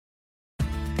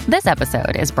This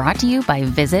episode is brought to you by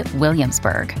Visit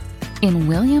Williamsburg. In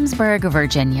Williamsburg,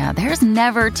 Virginia, there's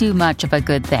never too much of a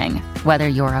good thing. Whether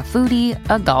you're a foodie,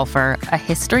 a golfer, a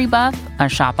history buff, a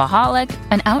shopaholic,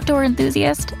 an outdoor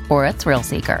enthusiast, or a thrill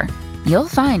seeker, you'll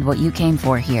find what you came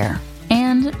for here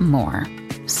and more.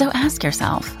 So ask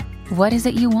yourself, what is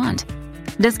it you want?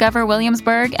 Discover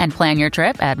Williamsburg and plan your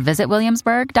trip at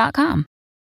visitwilliamsburg.com.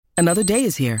 Another day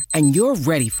is here, and you're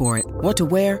ready for it. What to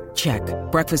wear? Check.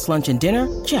 Breakfast, lunch, and dinner?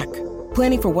 Check.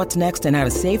 Planning for what's next and how to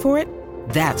save for it?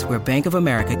 That's where Bank of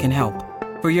America can help.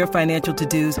 For your financial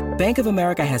to-dos, Bank of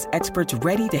America has experts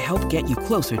ready to help get you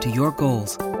closer to your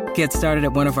goals. Get started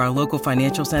at one of our local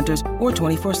financial centers or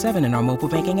 24/7 in our mobile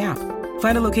banking app.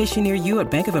 Find a location near you at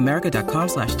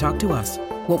bankofamerica.com/talktous.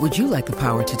 What would you like the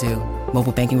power to do?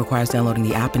 Mobile banking requires downloading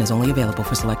the app and is only available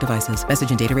for select devices.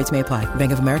 Message and data rates may apply.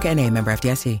 Bank of America N.A., member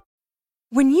FDIC.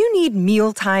 When you need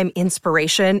mealtime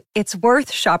inspiration, it's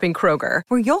worth shopping Kroger,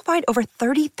 where you'll find over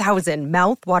 30,000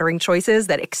 mouth-watering choices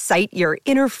that excite your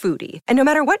inner foodie. And no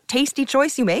matter what tasty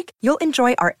choice you make, you'll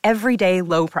enjoy our everyday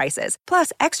low prices,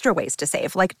 plus extra ways to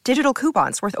save, like digital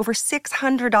coupons worth over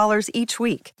 $600 each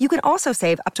week. You can also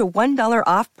save up to $1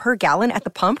 off per gallon at the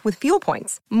pump with fuel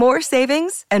points. More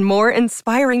savings and more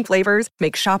inspiring flavors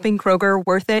make shopping Kroger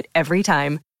worth it every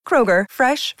time. Kroger,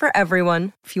 fresh for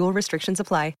everyone. Fuel restrictions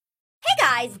apply. Hey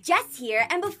guys, Jess here,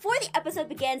 and before the episode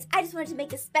begins, I just wanted to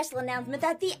make a special announcement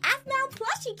that the Aphmau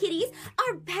plushie kitties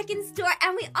are back in store,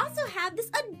 and we also have this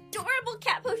adorable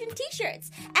Cat Potion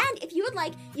t-shirts. And if you would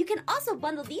like, you can also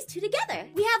bundle these two together.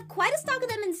 We have quite a stock of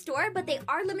them in store, but they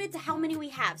are limited to how many we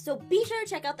have, so be sure to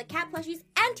check out the cat plushies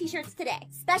and t-shirts today.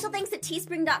 Special thanks to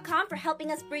teespring.com for helping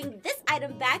us bring this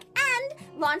item back and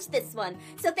launch this one.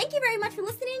 So thank you very much for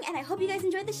listening, and I hope you guys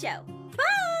enjoyed the show. Bye!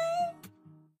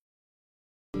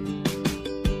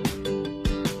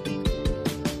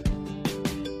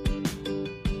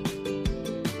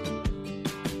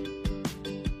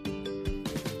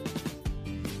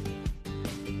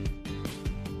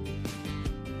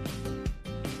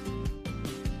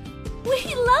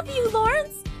 We love you,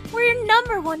 Lawrence! We're your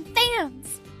 #1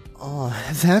 fans! Oh,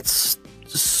 that's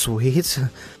sweet.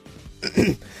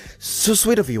 So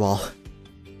sweet of you all.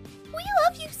 We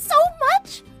love you so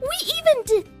much! We even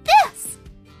did this!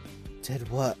 Did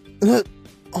what?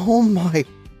 Oh my...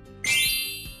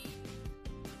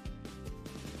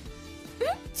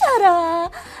 Ta-da!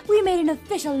 We made an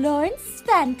official Lawrence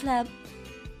fan club.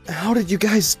 How did you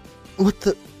guys...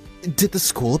 Did the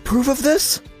school approve of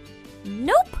this?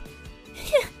 Nope!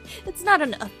 It's not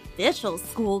an official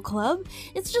school club.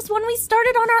 It's just one we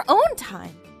started on our own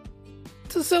time.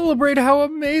 To celebrate how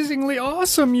amazingly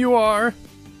awesome you are.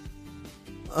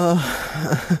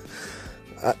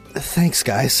 Thanks,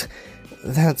 guys.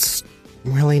 That's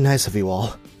really nice of you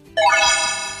all.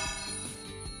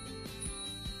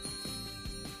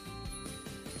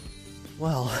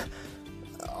 Well,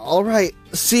 alright.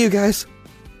 See you guys.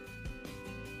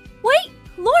 Wait,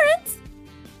 Lawrence!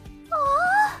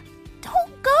 Aw,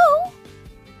 don't go!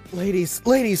 Ladies,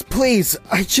 please!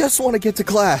 I just want to get to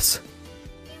class.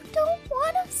 You don't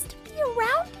want us to be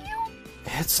around you?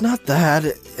 It's not that.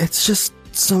 It's just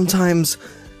sometimes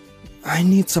I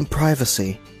need some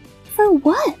privacy. For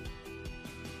what?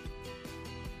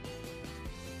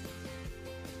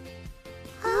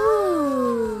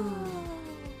 Oh.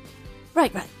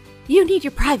 Right. You need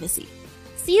your privacy.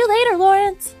 See you later,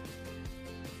 Lawrence.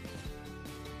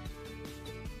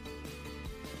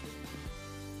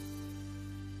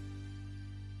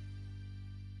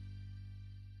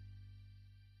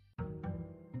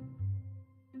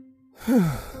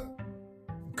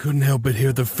 Couldn't help but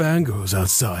hear the fangirls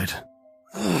outside.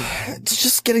 It's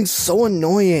just getting so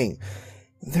annoying.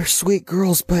 They're sweet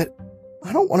girls, but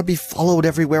I don't want to be followed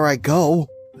everywhere I go.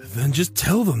 Then just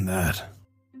tell them that.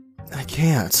 I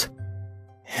can't.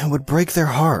 It would break their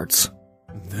hearts.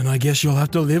 Then I guess you'll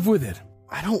have to live with it.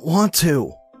 I don't want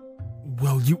to.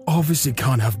 Well, you obviously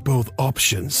can't have both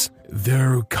options.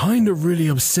 They're kind of really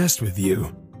obsessed with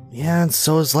you. Yeah, and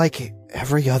so is like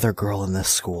every other girl in this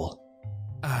school.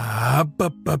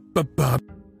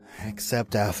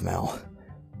 Except Aphmau.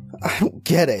 I don't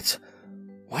get it.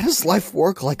 Why does life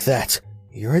work like that?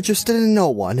 You're interested in no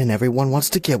one and everyone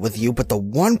wants to get with you, but the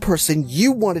one person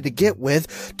you wanted to get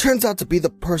with turns out to be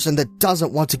the person that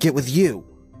doesn't want to get with you.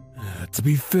 To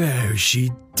be fair,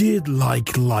 she did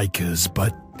like Lycas,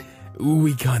 but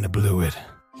we kinda blew it.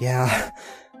 Yeah,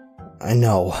 I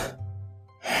know.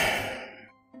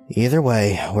 Either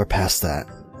way, we're past that,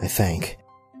 I think.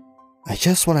 I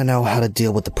just want to know how to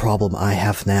deal with the problem I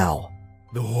have now.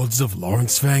 The hordes of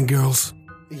Lawrence fangirls?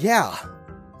 Yeah.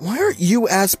 Why aren't you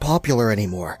as popular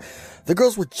anymore? The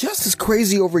girls were just as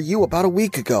crazy over you about a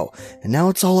week ago, and now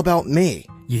it's all about me.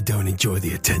 You don't enjoy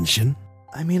the attention?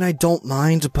 I mean, I don't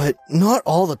mind, but not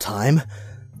all the time.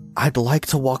 I'd like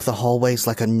to walk the hallways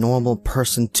like a normal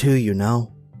person too, you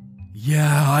know?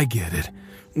 Yeah, I get it.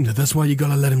 That's why you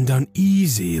gotta let him down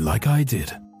easy, like I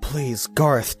did. Please,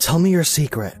 Garth, tell me your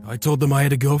secret. I told them I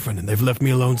had a girlfriend and they've left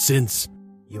me alone since.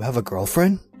 You have a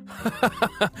girlfriend?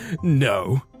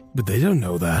 No, but they don't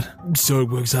know that, so it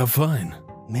works out fine.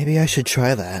 Maybe I should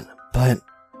try that, but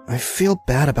I feel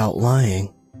bad about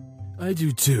lying. I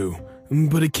do too,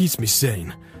 but it keeps me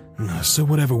sane. So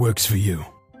whatever works for you.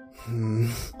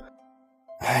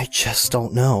 I just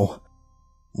don't know.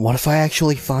 What if I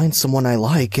actually find someone I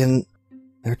like and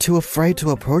they're too afraid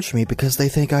to approach me because they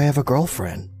think I have a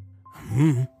girlfriend?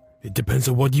 It depends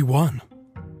on what you want.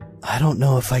 I don't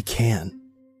know if I can.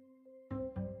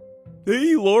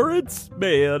 Hey, Lawrence.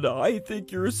 Man, I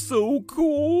think you're so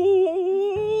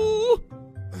cool.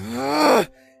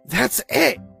 That's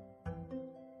it!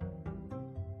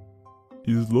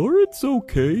 Is Lawrence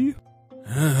okay?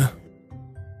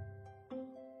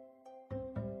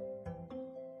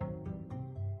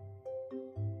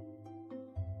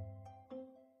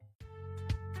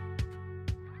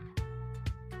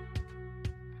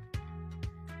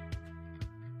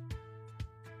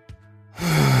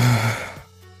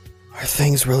 Are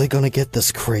things really gonna get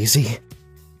this crazy?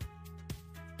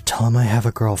 Tell him I have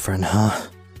a girlfriend, huh?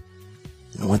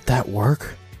 Would that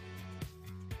work?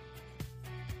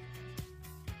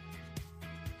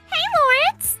 Hey,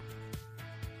 Lawrence!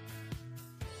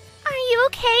 Are you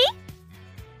okay?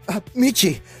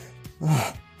 Michi!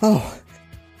 Oh,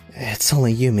 it's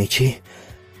only you, Michi.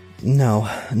 No,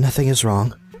 nothing is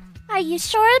wrong. Are you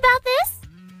sure about this?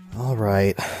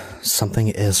 Alright, something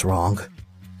is wrong.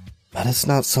 But it's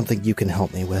not something you can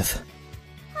help me with.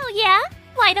 Oh yeah?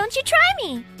 Why don't you try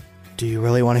me? Do you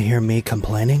really want to hear me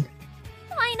complaining?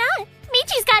 Why not?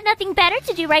 Michi's got nothing better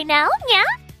to do right now, yeah?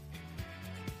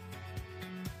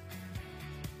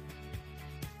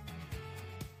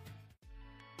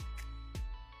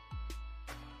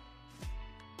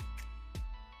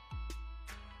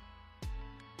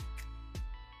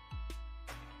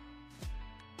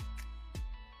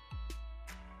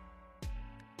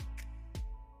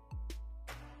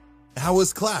 How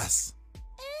was class?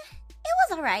 It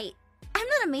was alright. I'm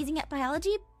not amazing at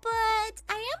biology, but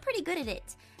I am pretty good at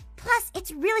it. Plus,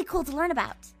 it's really cool to learn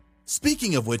about.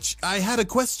 Speaking of which, I had a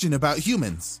question about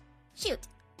humans. Shoot.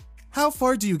 How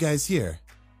far do you guys hear?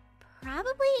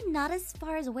 Probably not as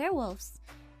far as werewolves.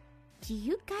 Do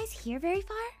you guys hear very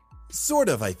far? Sort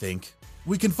of, I think.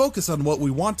 We can focus on what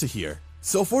we want to hear.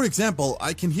 So for example,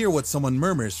 I can hear what someone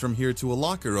murmurs from here to a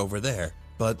locker over there,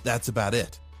 but that's about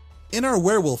it. In our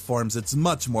werewolf forms, it's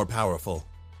much more powerful.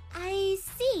 I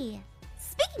see.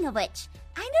 Speaking of which,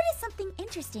 I noticed something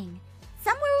interesting.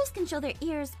 Some werewolves can show their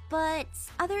ears, but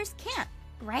others can't,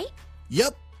 right?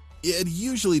 Yep. It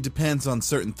usually depends on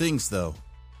certain things, though.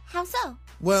 How so?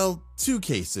 Well, 2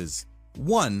 cases.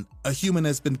 1, a human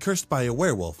has been cursed by a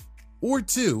werewolf. Or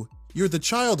 2, you're the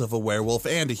child of a werewolf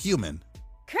and a human.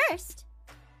 Cursed?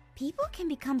 People can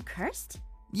become cursed?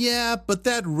 Yeah, but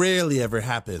that rarely ever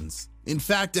happens. In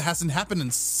fact, it hasn't happened in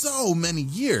so many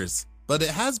years, but it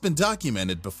has been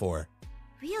documented before.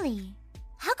 Really?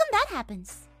 How come that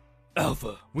happens?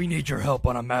 Alpha, we need your help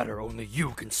on a matter only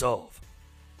you can solve.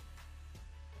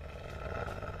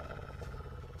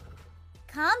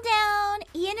 Calm down.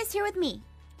 Ian is here with me.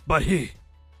 But he...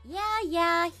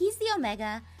 Yeah, he's the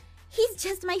Omega. He's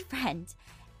just my friend.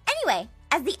 Anyway,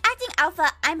 as the acting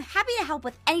Alpha, I'm happy to help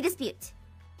with any dispute.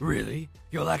 Really?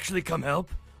 You'll actually come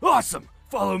help? Awesome!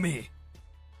 Follow me.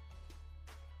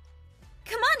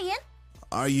 Come on, Ian.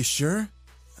 Are you sure?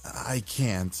 I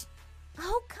can't.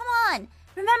 Oh, come on.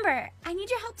 Remember, I need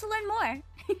your help to learn more.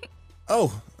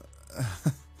 Oh,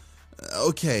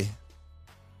 okay.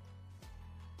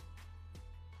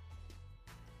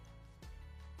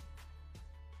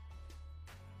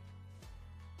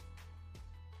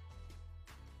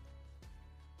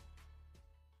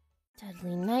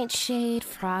 Deadly Nightshade,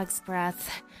 Frog's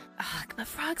Breath. Ugh, but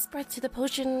Frog's Breath to the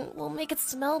potion will make it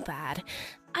smell bad.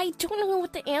 I don't know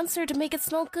what the answer to make it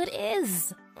smell good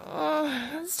is.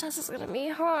 This test is gonna be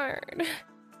hard.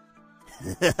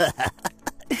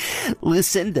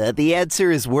 Lucinda, the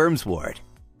answer is Wormswort.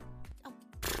 Oh,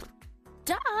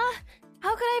 duh!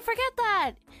 How could I forget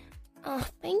that? Oh,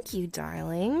 thank you,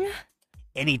 darling.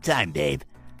 Anytime, babe.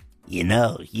 You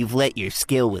know, you've let your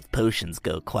skill with potions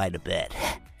go quite a bit.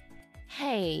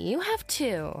 Hey, you have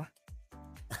too.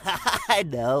 I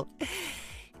know.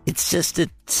 It's just at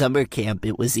summer camp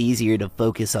it was easier to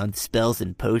focus on spells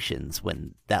and potions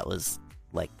when that was,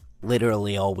 like,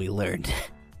 literally all we learned.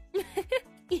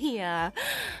 Yeah.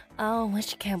 Oh,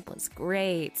 Wish Camp was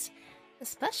great.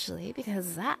 Especially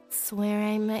because that's where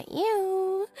I met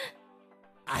you.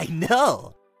 I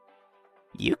know!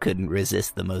 You couldn't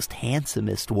resist the most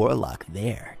handsomest warlock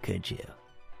there, could you?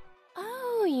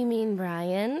 Oh, you mean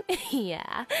Brian?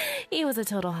 Yeah, he was a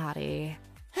total hottie.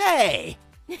 Hey!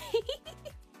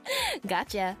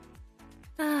 Gotcha.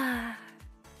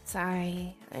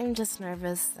 Sorry, I'm just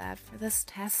nervous that for this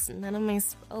test none of my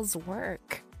spells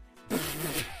work.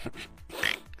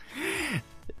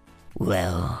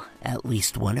 Well, at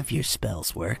least one of your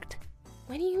spells worked.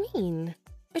 What do you mean?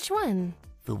 Which one?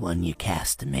 The one you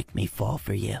cast to make me fall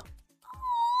for you.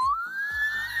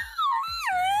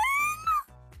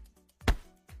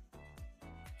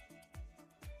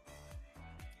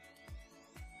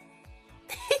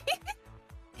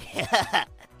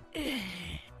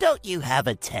 Don't you have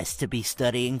a test to be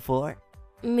studying for?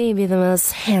 Maybe the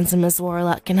most handsomest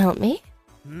warlock can help me?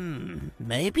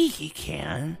 Maybe he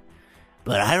can.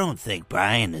 But I don't think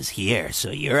Brian is here, so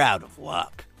you're out of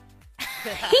luck.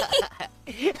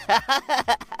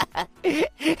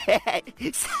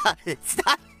 Stop it.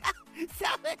 Stop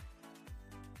it.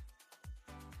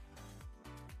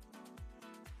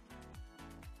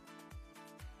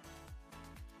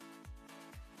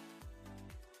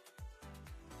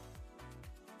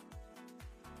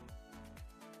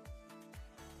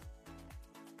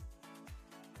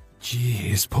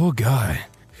 Jeez, poor guy.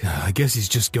 I guess he's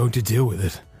just going to deal with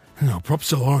it. No, props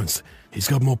to Lawrence. He's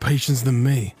got more patience than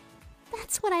me.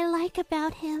 That's what I like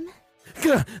about him.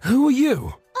 Who are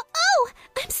you? Oh,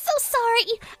 I'm so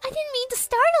sorry. I didn't mean to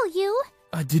startle you.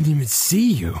 I didn't even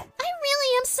see you. I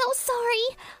really am so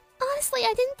sorry. Honestly,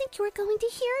 I didn't think you were going to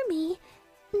hear me.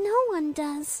 No one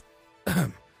does.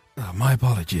 My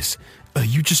apologies.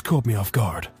 You just caught me off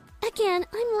guard. Again,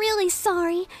 I'm really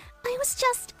sorry. I was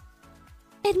just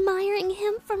admiring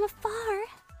him from afar.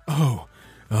 Oh,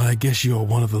 I guess you're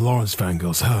one of the Lawrence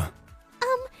fangirls, huh?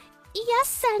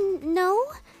 Yes and no.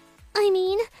 I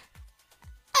mean,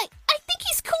 I think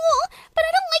he's cool, but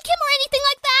I don't like him or anything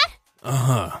like that.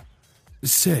 Uh-huh.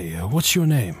 Say, what's your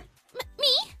name?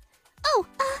 Me? Oh,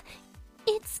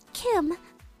 it's Kim.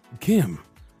 Kim?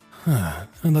 Huh,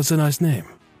 and that's a nice name.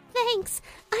 Thanks.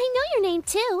 I know your name,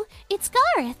 too. It's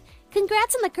Garth.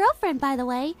 Congrats on the girlfriend, by the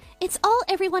way. It's all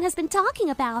everyone has been talking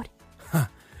about. Huh,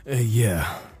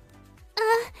 yeah.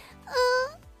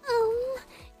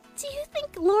 Do you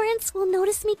think Lawrence will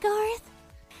notice me, Garth?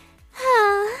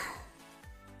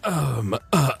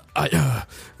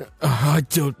 I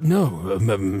don't know.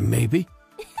 Maybe?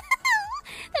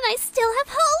 Then I still have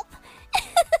hope.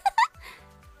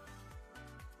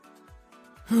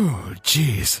 Oh,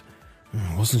 jeez.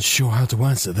 Wasn't sure how to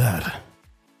answer that.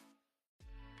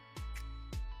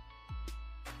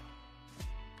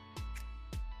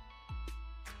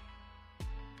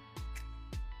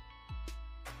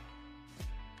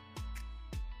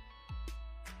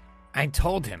 I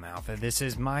told him, Alpha, this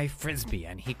is my frisbee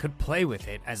and he could play with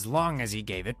it as long as he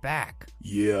gave it back.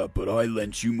 Yeah, but I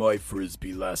lent you my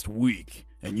frisbee last week,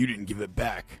 and you didn't give it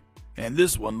back. And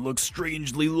this one looks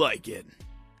strangely like it.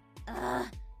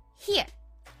 Here.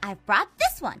 I brought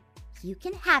this one. You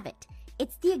can have it.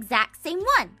 It's the exact same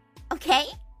one. Okay?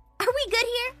 Are we good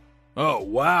here? Oh,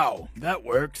 wow. That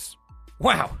works.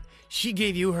 Wow, she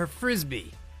gave you her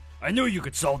frisbee. I knew you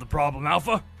could solve the problem,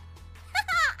 Alpha.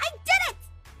 I did it!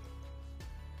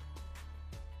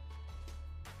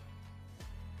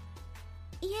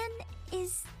 Ian,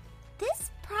 is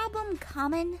this problem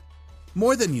common?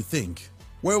 More than you think.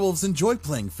 Werewolves enjoy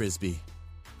playing frisbee.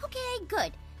 Okay,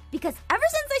 good. Because ever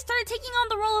since I started taking on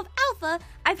the role of Alpha,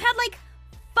 I've had like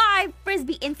 5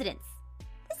 frisbee incidents.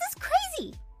 This is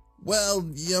crazy. Well,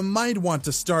 you might want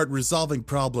to start resolving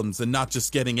problems and not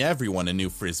just getting everyone a new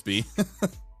frisbee.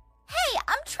 Hey,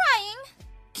 I'm trying.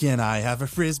 Can I have a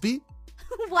frisbee?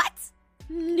 What?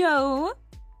 No.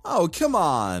 Oh, come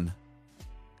on.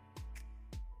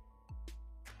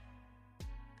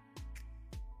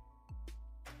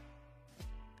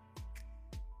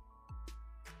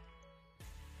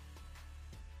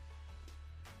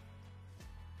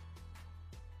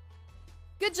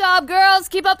 Good job, girls.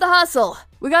 Keep up the hustle.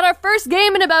 We got our first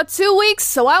game in about 2 weeks,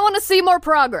 so I want to see more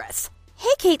progress.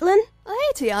 Hey, Caitlin. Hey,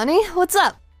 Tiani. What's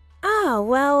up?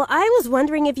 Well, I was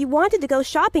wondering if you wanted to go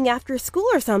shopping after school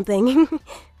or something.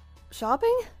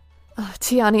 Shopping? Oh,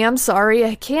 Tiani, I'm sorry.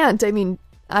 I can't. I mean,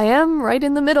 I am right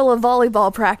in the middle of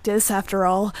volleyball practice, after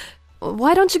all.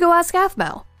 Why don't you go ask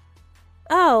Aphmau?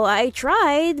 Oh, I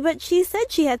tried, but she said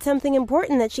she had something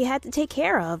important that she had to take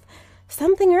care of.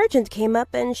 Something urgent came up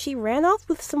and she ran off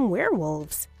with some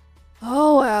werewolves.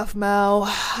 Oh, Aphmau,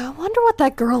 I wonder what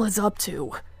that girl is up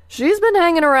to. She's been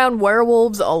hanging around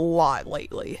werewolves a lot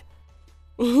lately.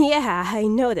 Yeah, I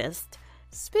noticed.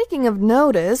 Speaking of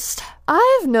noticed,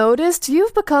 I've noticed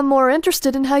you've become more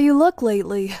interested in how you look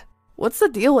lately. What's the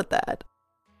deal with that?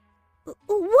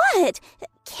 What?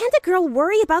 Can't a girl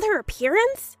worry about her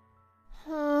appearance?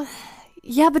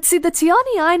 Yeah, but see, the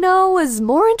Tiani I know is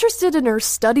more interested in her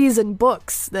studies and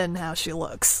books than how she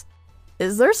looks.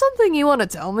 Is there something you want to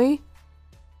tell me?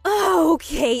 Oh,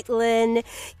 Caitlin.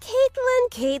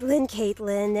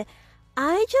 Caitlin.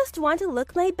 I just want to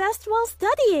look my best while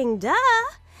studying, duh.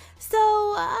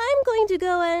 So I'm going to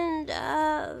go and,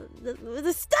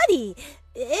 study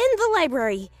in the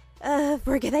library.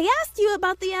 Forget I asked you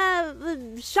about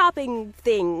the shopping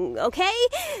thing, okay?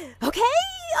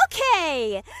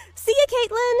 Okay. See ya,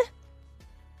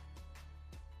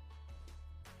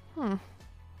 Caitlin.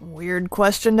 Weird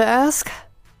question to ask.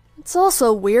 It's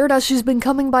also weird as she's been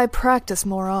coming by practice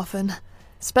more often,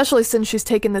 especially since she's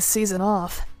taken this season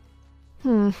off.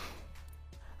 Oh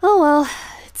well,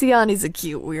 Tiani's a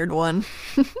cute weird one.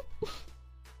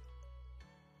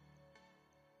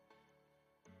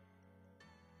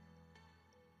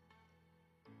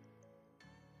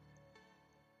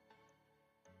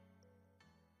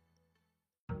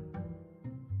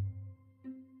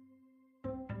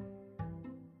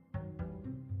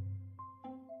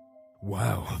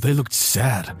 Wow, they looked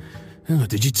sad.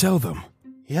 Did you tell them?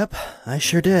 Yep, I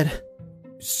sure did.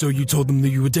 So you told them that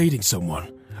you were dating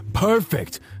someone?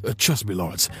 Perfect! Trust me,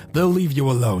 Lawrence, they'll leave you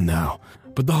alone now.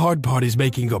 But the hard part is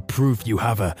making up proof you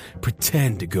have a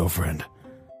pretend girlfriend.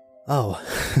 Oh,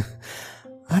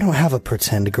 I don't have a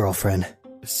pretend girlfriend.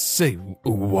 Say,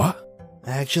 what?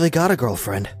 I actually got a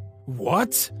girlfriend.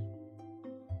 What?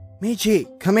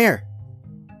 Michi, come here.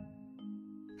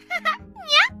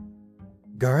 Yeah?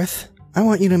 Garth, I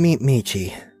want you to meet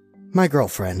Michi, my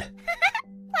girlfriend.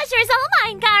 Pleasure's all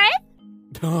mine,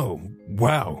 Gareth. Oh,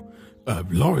 wow.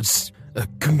 Lawrence,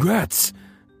 congrats.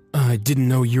 I didn't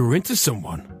know you were into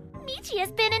someone. Michi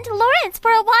has been into Lawrence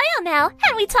for a while now,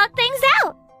 and we talk things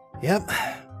out. Yep.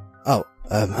 Oh,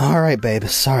 alright, babe.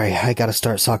 Sorry, I gotta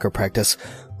start soccer practice.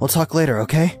 We'll talk later,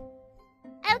 okay?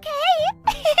 Okay.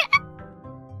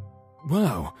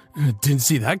 Wow, didn't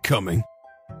see that coming.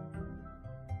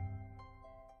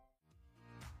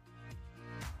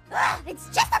 It's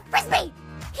just a frisbee!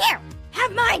 Here,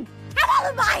 have mine! Have all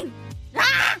of mine!